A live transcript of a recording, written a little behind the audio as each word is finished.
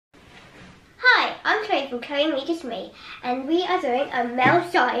Chloe from CHLOEMEJUSTME, and we are doing a Mel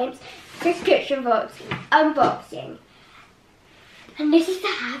Science subscription box unboxing. And this is the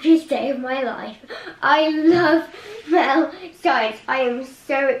happiest day of my life. I love Mel Science. I am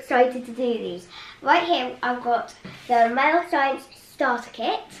so excited to do these. Right here I've got the Mel Science starter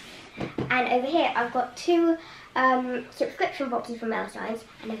kit, and over here I've got two subscription boxes from Mel Science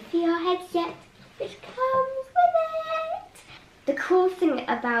and a VR headset which comes with it. The cool thing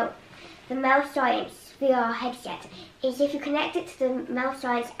about the Mel Science VR headset is if you connect it to the Mel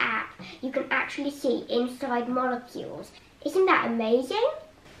Science app, you can actually see inside molecules. Isn't that amazing?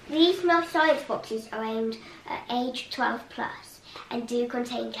 These Mel Science boxes are aimed at age 12 plus and do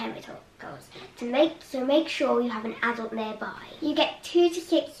contain chemicals, so make sure you have an adult nearby. You get 2 to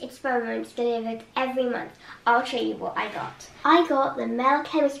 6 experiments delivered every month. I'll show you what I got. I got the Mel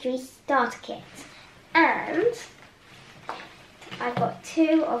Chemistry starter kit, and I've got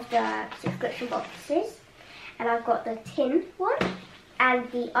 2 of the subscription boxes, and I've got the tin one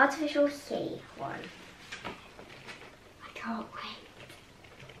and the artificial sea one. I can't wait.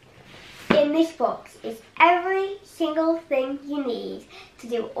 In this box is every single thing you need to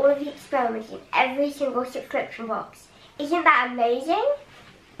do all of the experiments in every single subscription box. Isn't that amazing?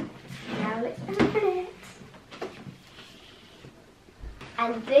 Now let's open it.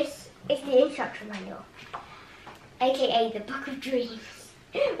 And this is the instruction manual, aka the Book of Dreams,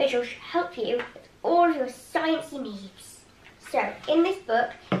 which will help you with all of your sciencey needs. So in this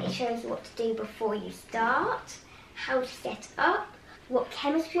book it shows you what to do before you start, how to set up, what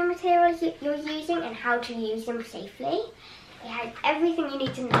chemistry materials you're using and how to use them safely. It has everything you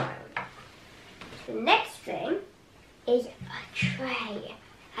need to know. The next thing is a tray.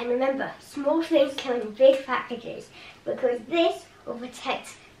 And remember, small things come in big packages, because this will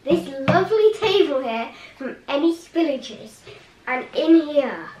protect this lovely table here from any spillages. And in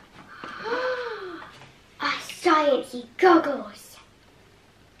here are sciencey goggles.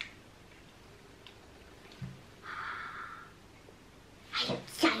 I look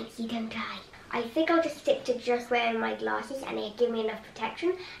sciencey, don't I? I think I'll just stick to just wearing my glasses, and they give me enough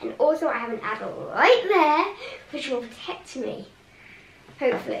protection. And also I have an adult right there which will protect me,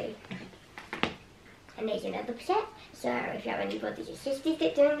 hopefully. And there's another set, so if you have any brothers or sisters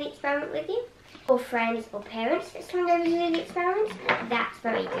that are doing the experiment with you, or friends or parents that's coming over to do the experiment, that's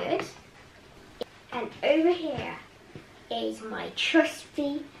very good. And over here is my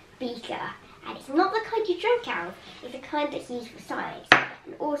trusty beaker, and it's not the kind you drink out of, it's the kind that's used for science.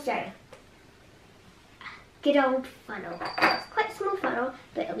 And also a good old funnel. It's quite a small funnel,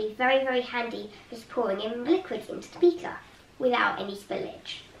 but it'll be very, very handy just pouring in liquids into the beaker without any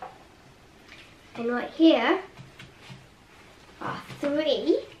spillage. And right here are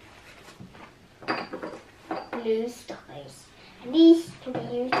 3 blue stoppers, and these can be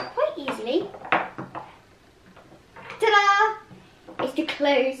used quite easily. Ta-da! Is to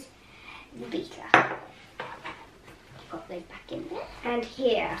close the beaker. Pop those back in there. And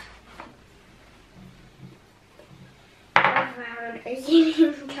here I found a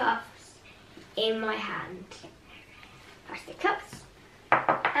zillion cups in my hand. Plastic cups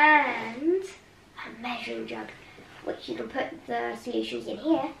and a measuring jug, which you can put the solutions in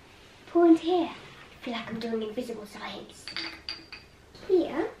here, pour into here. I feel like I'm doing invisible science.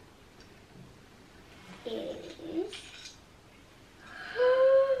 Here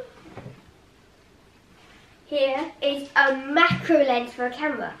is a macro lens for a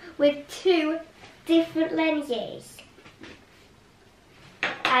camera with 2 different lenses.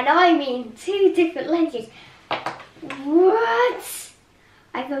 And I mean 2 different lenses. What?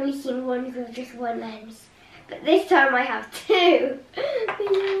 I've only seen ones with just 1 lens, but this time I have 2. These are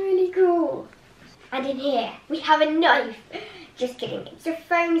really cool. And in here we have a knife. Just kidding, it's a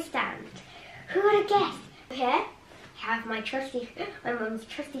phone stand. Who would have guessed? Here I have my mum's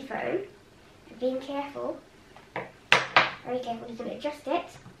trusty phone. And being careful, very careful, you can adjust it.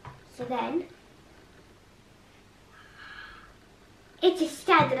 So then it's a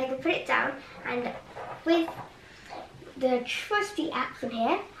stand that I can put it down, and with the trusty apps on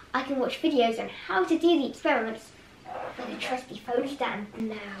here, I can watch videos on how to do the experiments with a trusty phone stand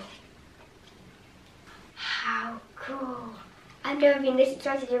now. How cool. I've never been this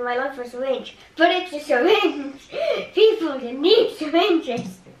excited in my life for a syringe, but it's a syringe. People need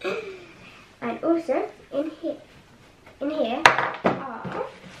syringes. And also in here are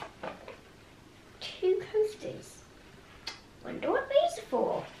 2 coasters. Wonder what these are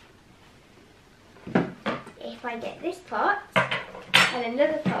for. If I get this part and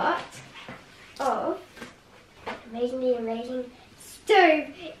another part of amazingly amazing stove.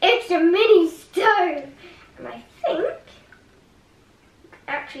 It's a mini stove, and I think you can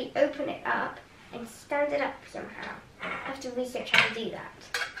actually open it up and stand it up somehow. I have to research how to do that.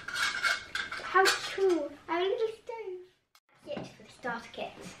 How cool! I have a little stove. That's it for the starter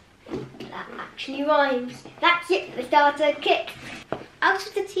kit. That actually rhymes. That's it for the starter kit. Out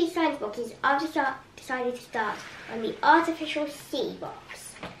of the 2 science boxes, I've decided to start on the artificial sea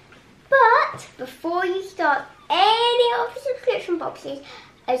box. But before you start any of the subscription boxes,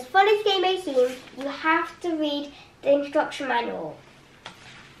 as fun as they may seem, you have to read the instruction manual.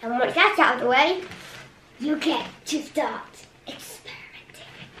 And once that's out of the way, you get to start experimenting.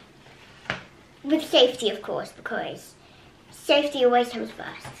 With safety, of course, because safety always comes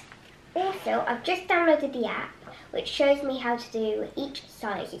first. Also, I've just downloaded the app, which shows me how to do each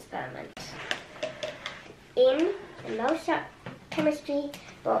science experiment. In the Mel Science chemistry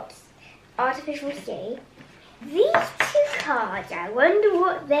box, artificial sea, these 2 cards, I wonder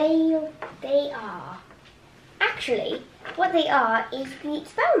what they are. Actually, what they are is the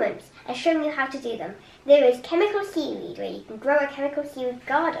experiments and showing you how to do them. There is chemical seaweed, where you can grow a chemical seaweed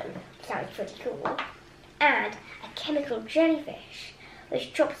garden, which sounds pretty cool, and a chemical jellyfish,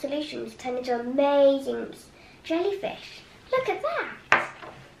 which drop solutions turn into amazing jellyfish. Look at that!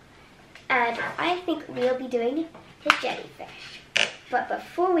 And I think we'll be doing the jellyfish. But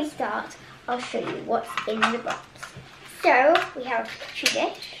before we start, I'll show you what's in the box. So, we have a petri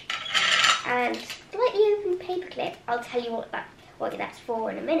dish and slightly open paper clip. I'll tell you what that's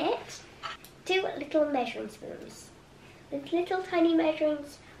for in a minute. 2 little measuring spoons with little tiny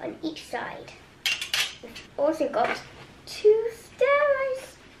measurings on each side. We've also got 2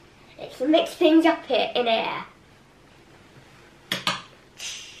 stirrers. Let's mix things up here in air.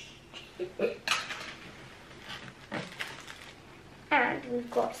 And we've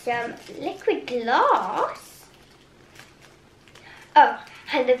got some liquid glass. Oh,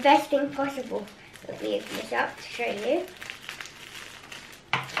 and the best thing possible. Let me open this up to show you.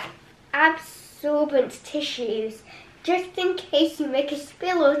 Absorbent tissues, just in case you make a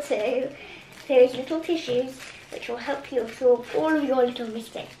spill or 2. There's little tissues which will help you absorb all of your little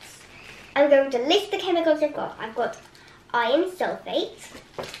mistakes. I'm going to list the chemicals I've got. I've got iron sulfate,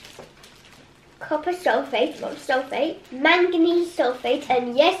 copper sulfate, not sulfate, manganese sulfate,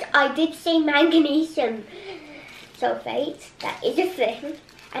 and yes, I did say manganese sulfate, that is a thing,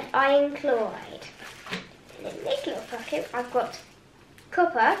 and iron chloride. And in this little pocket, I've got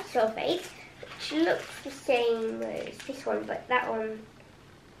copper sulfate, which looks the same as this one, but that one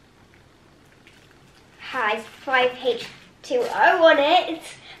has 5H2O on it,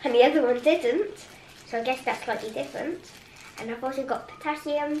 and the other one didn't, so I guess that's slightly different. And I've also got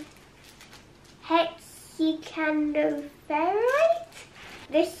potassium hexacanoferrite.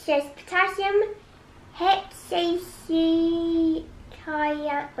 This says potassium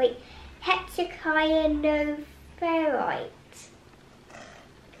hexacanoferrite.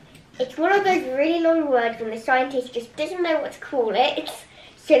 It's one of those really long words when the scientist just doesn't know what to call it,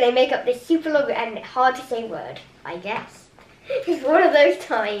 so they make up this super long and hard to say word, I guess. It's one of those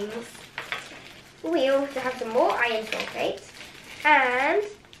times. We also have some more iron sulfate and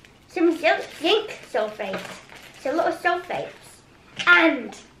some zinc sulfate. So a lot of sulfates.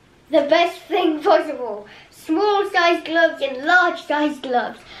 And the best thing possible, small sized gloves and large sized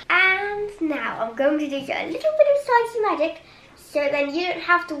gloves. And now I'm going to do a little bit of sciencey magic, so then you don't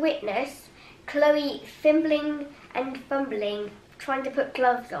have to witness Chloe fimbling and fumbling trying to put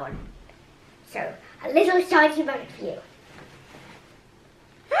gloves on. So a little sciencey magic for you.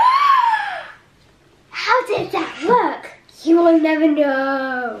 How did that work? You will never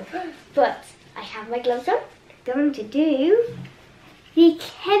know. But I have my gloves on. I'm going to do the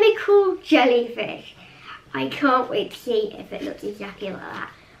chemical jellyfish. I can't wait to see if it looks exactly like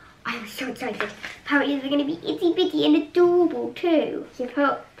that. I'm so excited. Apparently they're going to be itty bitty and adorable too. So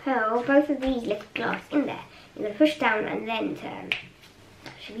put both of these liquid glass in there. You're going to push down and then turn.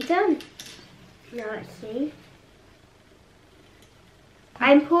 That should be done. Now let's see.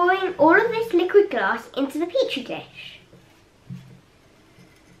 I'm pouring all of this liquid glass into the petri dish.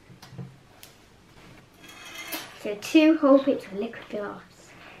 So 2 whole bits of liquid glass.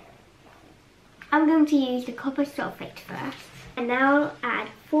 I'm going to use the copper sulfate first, and now I'll add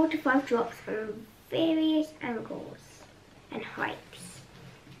 4 to 5 drops from various angles and heights.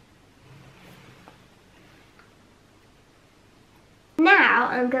 Now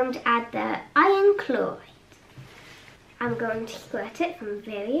I'm going to add the iron chloride. I'm going to squirt it from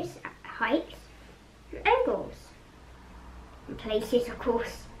various heights and angles and places, of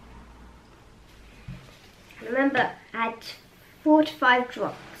course. And remember, add 4 to 5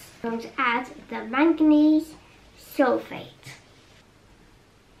 drops. I'm going to add the manganese sulfate.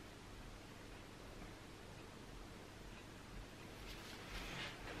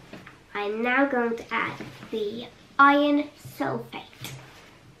 I'm now going to add the iron sulfate.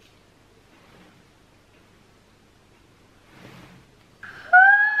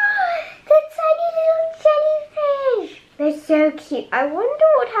 The tiny little jellyfish! They're so cute. I wonder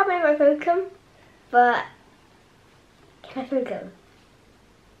what would happen if I poke them, but can I poke them?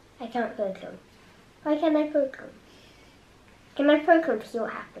 I can't poke them. Why can't I poke them? Can I poke them to see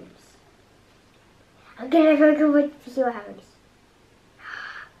what happens? I'm gonna poke them to see what happens.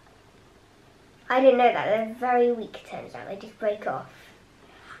 I didn't know that. They're very weak, turns out. They just break off.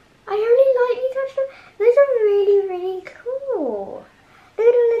 I only lightly touched them. Those are really, really cool. Look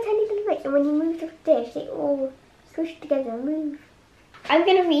at all the tiny little bits, and when you move the dish, they all squish together and move. I'm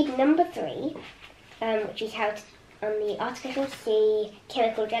going to read number 3, which is how to, on the Artificial Sea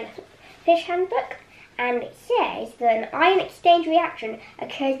Chemical Jellyfish Handbook. And it says that an ion exchange reaction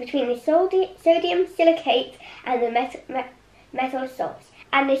occurs between the sodium silicate and the metal salts.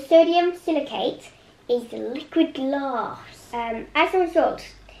 And the sodium silicate is the liquid glass. As a result,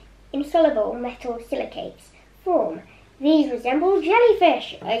 insoluble metal silicates form. These resemble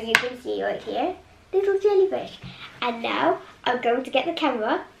jellyfish, as you can see right here. Little jellyfish. And now I'm going to get the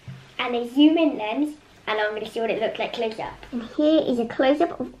camera and a zoom in lens, and I'm going to see what it looks like close up. And here is a close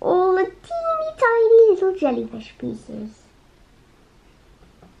up of all the teeny tiny little jellyfish pieces.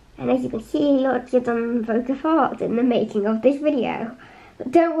 And as you can see, lots of them broke apart in the making of this video.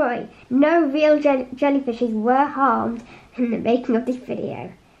 But don't worry, no real jellyfishes were harmed in the making of this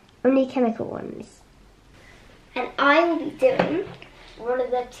video. Only chemical ones. And I will be doing one of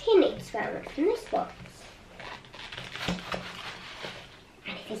the tin experiments in this box.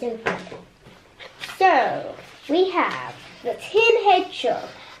 And it is open. So, we have the tin hedgehog.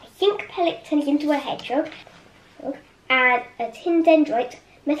 A zinc pellet turns into a hedgehog. And a tin dendrite.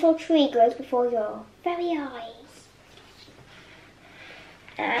 Metal tree grows before your very eyes.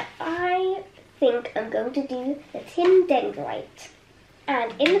 I think I'm going to do the tin dendrite.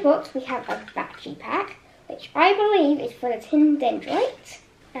 And in the box we have a battery pack, which I believe is for the tin dendrite.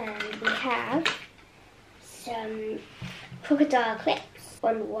 And we have some crocodile clips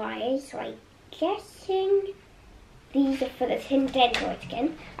on wires, so I'm guessing these are for the tin dendrite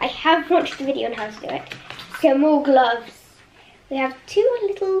again. I have watched the video on how to do it. Some more gloves. We have 2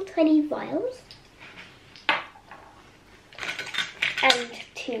 little tiny vials. And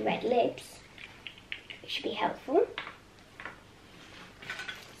 2 red lids, which should be helpful.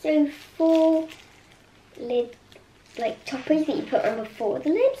 So 4 lid, like toppers that you put on before the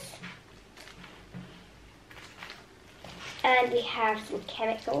lids. And we have some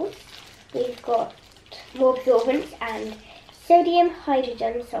chemicals. We've got more absorbents and sodium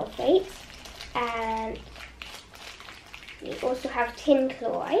hydrogen sulfate, and we also have tin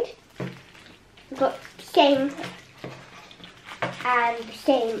chloride. We've got same and the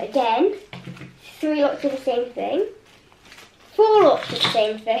same again. 3 lots of the same thing. 4 lots of the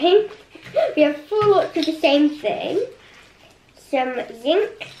same thing. We have 4 lots of the same thing. Some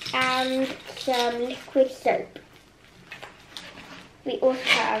zinc and some liquid soap. We also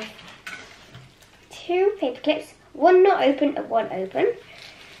have 2 paper clips, 1 not open and 1 open.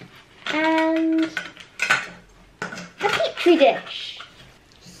 And a petri dish.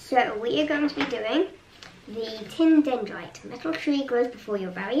 So we are going to be doing the tin dendrite. Metal tree grows before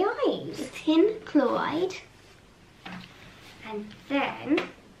your very eyes. The tin chloride. And then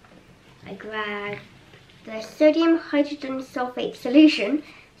I grab the sodium hydrogen sulfate solution.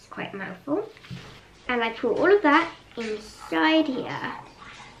 It's quite a mouthful. And I pour all of that inside here.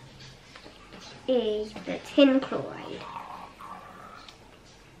 Is the tin chloride.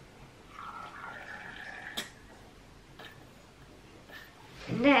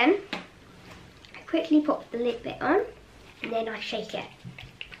 And then I quickly pop the lid bit on, and then I shake it.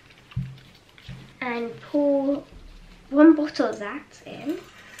 And pour 1 bottle of that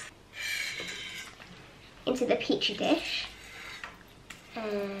into the petri dish. There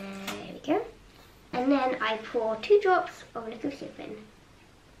we go. And then I pour 2 drops of liquid soap in.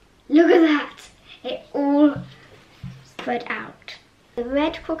 Look at that! It all spread out. The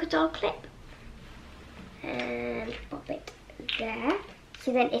red crocodile clip, and pop it there.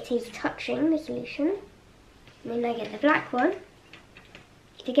 So then it is touching the solution. And then I get the black one.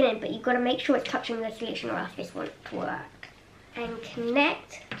 Stick it in, but you've got to make sure it's touching the solution or else this won't work. And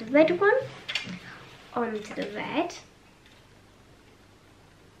connect the red one onto the red.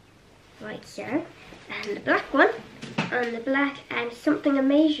 Like so. And the black one on the black, and something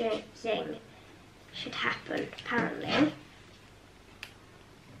amazing should happen, apparently.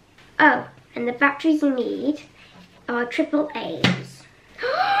 Oh, and the batteries you need are AAAs.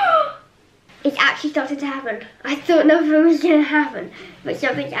 It's actually started to happen. I thought nothing was going to happen, but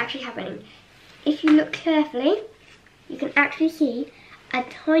something's actually happening. If you look carefully, you can actually see a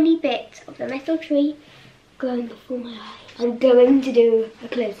tiny bit of the metal tree glowing before my eyes. I'm going to do a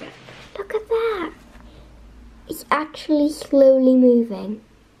close-up. Look at that. It's actually slowly moving.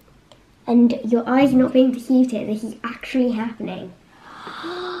 And your eyes are not being deceived here. This is actually happening.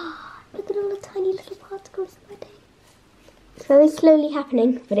 Look at all the tiny little particles in my day. It's very slowly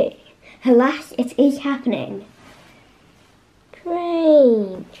happening, but alas, it is happening.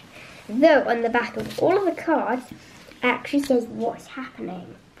 Strange. Though on the back of all of the cards, it actually says what's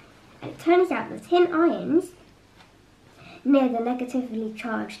happening. And it turns out the tin ions near the negatively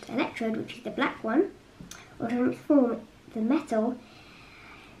charged electrode, which is the black one, will transform the metal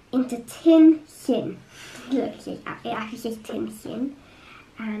into tin sin. Look, it actually says tin sin.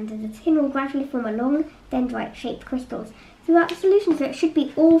 And the tin will gradually form a long dendrite-shaped crystals throughout the solution, so it should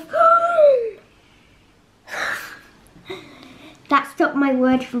be all... That stopped my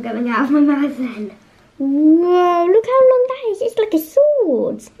word from going out of my mouth then. Whoa, look how long that is. It's like a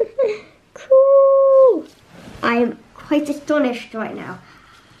sword. Cool. I am quite astonished right now.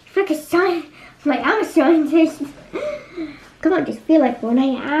 It's like a scientist. Like, I'm a scientist. I can't just feel like one. I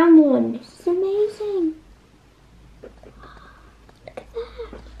am one. This is amazing. Look at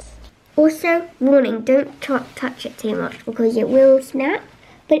that. Also, warning, don't touch it too much because it will snap.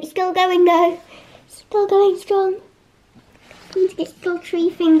 But it's still going though. It's still going strong. It's still tree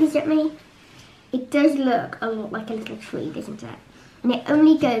fingers at me. It does look a lot like a little tree, doesn't it? And it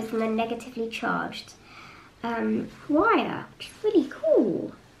only goes from the negatively charged wire, which is really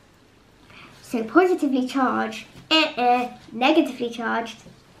cool. So positively charged, negatively charged,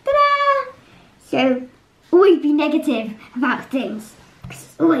 ta-da! So always be negative about things, because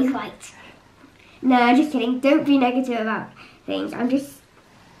it's always right. No, I'm just kidding. Don't be negative about things.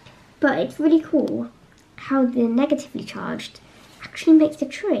 But it's really cool how the negatively charged actually makes a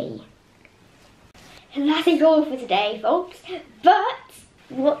tree. And that is all for today, folks. But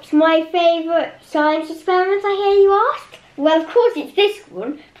what's my favourite science experiment, I hear you ask? Well, of course it's this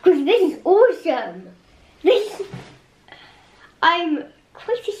one, because this is awesome. I'm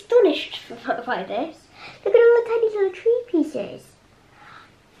quite astonished by this. Look at all the tiny little tree pieces.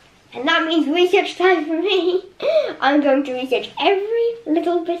 And that means research time for me. I'm going to research every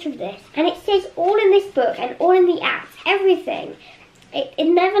little bit of this. And it says all in this book and all in the apps, everything. It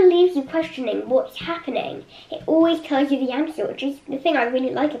never leaves you questioning what's happening. It always tells you the answer, which is the thing I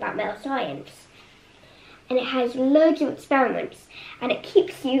really like about Mel Science. And it has loads of experiments, and it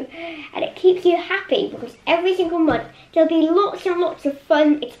keeps you happy because every single month there'll be lots and lots of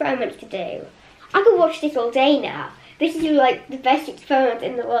fun experiments to do. I could watch this all day now. This is like the best experiment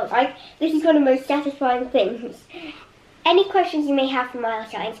in the world. This is one of the most satisfying things. Any questions you may have for Mel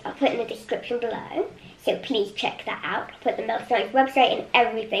Science, I'll put in the description below. So please check that out. I'll put the Mel Science website and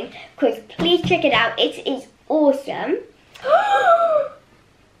everything. Because please check it out. It is awesome.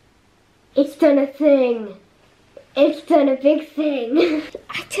 It's done a thing. It's done a big thing.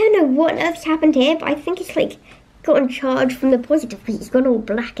 I don't know what on earth's happened here, but I think it's like gotten charged from the positive because it's gone all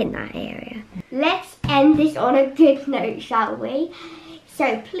black in that area. Let's end this on a good note, shall we?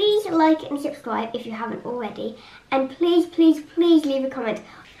 So please like and subscribe if you haven't already. And please, please, please leave a comment.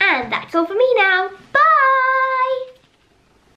 And that's all for me now. Bye!